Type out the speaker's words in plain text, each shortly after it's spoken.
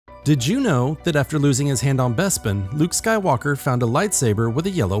Did you know that after losing his hand on Bespin, Luke Skywalker found a lightsaber with a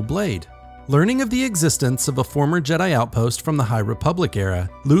yellow blade? Learning of the existence of a former Jedi outpost from the High Republic era,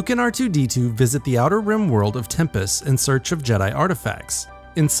 Luke and R2-D2 visit the Outer Rim world of Tempes in search of Jedi artifacts.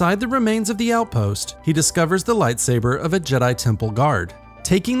 Inside the remains of the outpost, he discovers the lightsaber of a Jedi Temple Guard.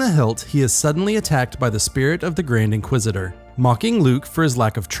 Taking the hilt, he is suddenly attacked by the spirit of the Grand Inquisitor. Mocking Luke for his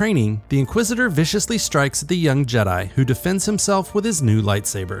lack of training, the Inquisitor viciously strikes at the young Jedi, who defends himself with his new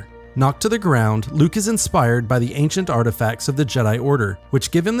lightsaber. Knocked to the ground, Luke is inspired by the ancient artifacts of the Jedi Order,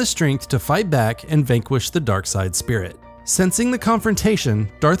 which give him the strength to fight back and vanquish the dark side spirit. Sensing the confrontation,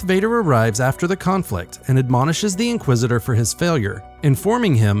 Darth Vader arrives after the conflict and admonishes the Inquisitor for his failure,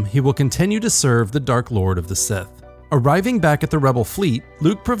 informing him he will continue to serve the Dark Lord of the Sith. Arriving back at the Rebel fleet,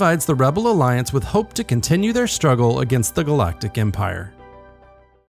 Luke provides the Rebel Alliance with hope to continue their struggle against the Galactic Empire.